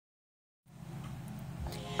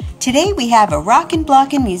Today we have a Rockin'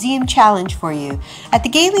 Blockin' Museum challenge for you. At the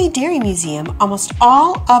Gately Dairy Museum, almost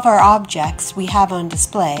all of our objects we have on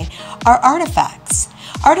display are artifacts.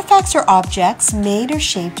 Artifacts are objects made or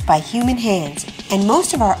shaped by human hands, and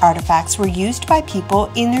most of our artifacts were used by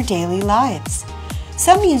people in their daily lives.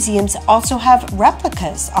 Some museums also have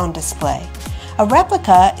replicas on display. A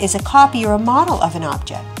replica is a copy or a model of an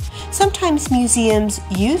object. Sometimes museums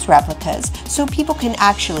use replicas so people can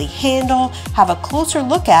actually handle, have a closer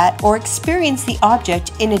look at, or experience the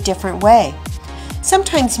object in a different way.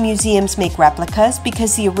 Sometimes museums make replicas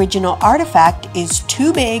because the original artifact is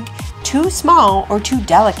too big, too small, or too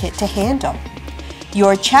delicate to handle.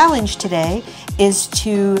 Your challenge today is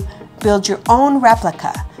to build your own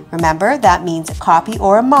replica. Remember, that means a copy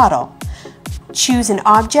or a model. Choose an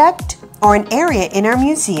object or an area in our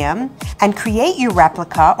museum and create your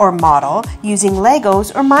replica or model using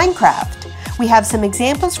Legos or Minecraft. We have some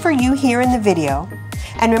examples for you here in the video.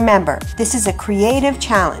 And remember, this is a creative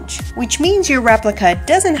challenge, which means your replica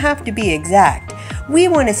doesn't have to be exact. We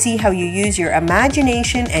want to see how you use your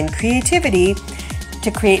imagination and creativity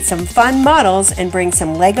to create some fun models and bring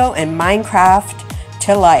some Lego and Minecraft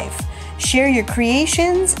to life. Share your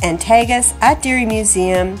creations and tag us at Dairy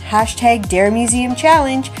Museum,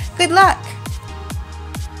 #DairyMuseumChallenge. Good luck!